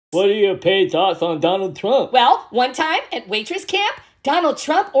What are your paid thoughts on Donald Trump? Well, one time at waitress camp, Donald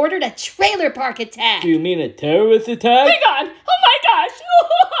Trump ordered a trailer park attack. Do you mean a terrorist attack? Hang on! Oh my gosh!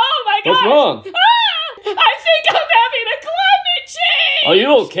 Oh my gosh! What's wrong? Ah! I think I'm having a climate change! Are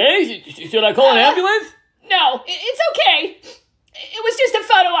you okay? Should I call an ambulance? No, it's okay. It was just a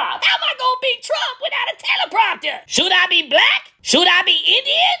photo op. How am I gonna beat Trump without a teleprompter? Should I be black? Should I be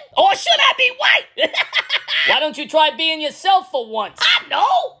Indian? Or should I be white? Why don't you try being yourself for once? I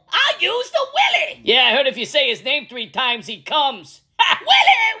know! I'll use the Willie! Yeah, I heard if you say his name 3 times, he comes.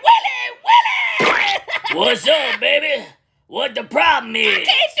 Willie! Willie! Willie! What's up, baby? What the problem is? I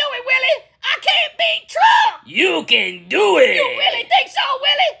can't do it, Willie! I can't beat Trump! You can do it! You really think so,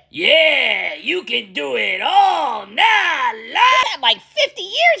 Willie? Yeah, you can do it all night long! I've had like 50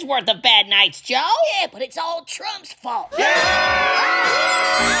 years worth of bad nights, Joe. Yeah, but it's all Trump's fault.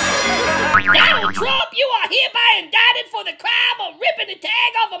 Donald Trump, you are hereby indicted for the crime of ripping the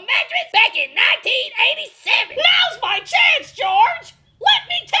tag off a mattress back in 1987. Now's my chance, George! Let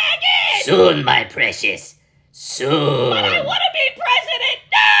me tag in! Soon, my precious. Soon. But I want to be president!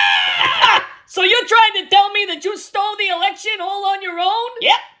 No! So you're trying to tell me that you stole the election all on your own?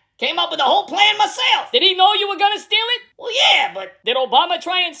 Yep. Came up with the whole plan myself. Did he know you were gonna steal it? Well, yeah, but... Did Obama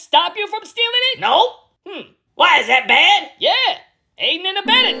try and stop you from stealing it? No. Why, is that bad? Yeah. Aiding and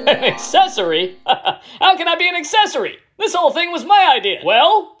abetting. An accessory? How can I be an accessory? This whole thing was my idea.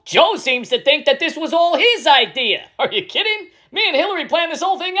 Well, Joe seems to think that this was all his idea. Are you kidding? Me and Hillary planned this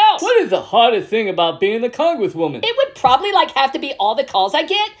whole thing out. What is the hardest thing about being the congresswoman? It would probably have to be all the calls I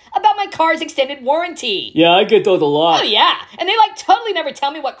get about my car's extended warranty. Yeah, I get those a lot. Oh yeah, and they totally never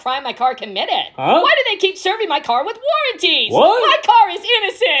tell me what crime my car committed. Huh? Why do they keep serving my car with warranties? What? My car is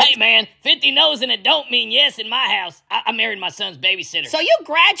innocent. Hey man, 50 no's and it don't mean yes in my house. I married my son's babysitter. So you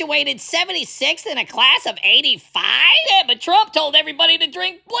graduated 76th in a class of 85? Yeah, but Trump told everybody to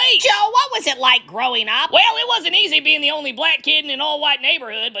drink bleach. Joe, what was it like growing up? Well, it wasn't easy being the only black kid in an all-white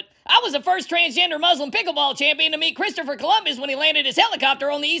neighborhood, but I was the first transgender Muslim pickleball champion to meet Christopher Columbus when he landed his helicopter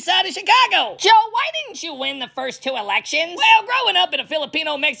on the east side of Chicago. Joe, why didn't you win the first 2 elections? Well, growing up in a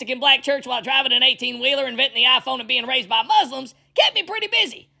Filipino-Mexican black church while driving an 18-wheeler, inventing the iPhone, and being raised by Muslims kept me pretty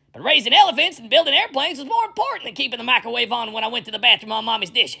busy. But raising elephants and building airplanes was more important than keeping the microwave on when I went to the bathroom on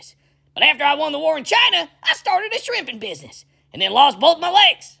mommy's dishes. But after I won the war in China, I started a shrimping business, and then lost both my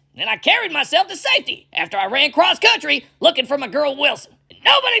legs. Then I carried myself to safety after I ran cross-country looking for my girl Wilson. And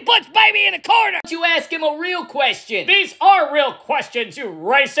nobody puts baby in a corner! You ask him a real question. These are real questions, you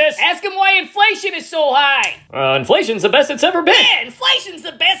racist! Ask him why inflation is so high. Inflation's the best it's ever been. Yeah, inflation's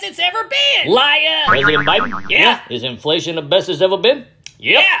the best it's ever been. Liar! President Biden? Yeah. Is inflation the best it's ever been?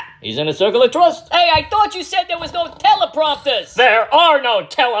 Yep. Yeah. He's in a circle of trust. Hey, I thought you said there was no teleprompters! There are no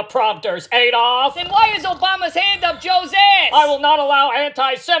teleprompters, Adolf. Then why is Obama's hand up Joe's ass? I will not allow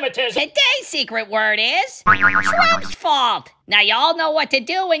anti-Semitism. Today's secret word is Trump's fault. Now, y'all know what to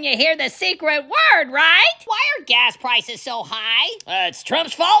do when you hear the secret word, right? Why are gas prices so high? It's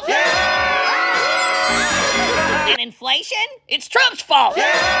Trump's fault? And inflation? It's Trump's fault!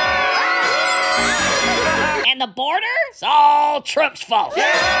 And the border? It's all Trump's fault!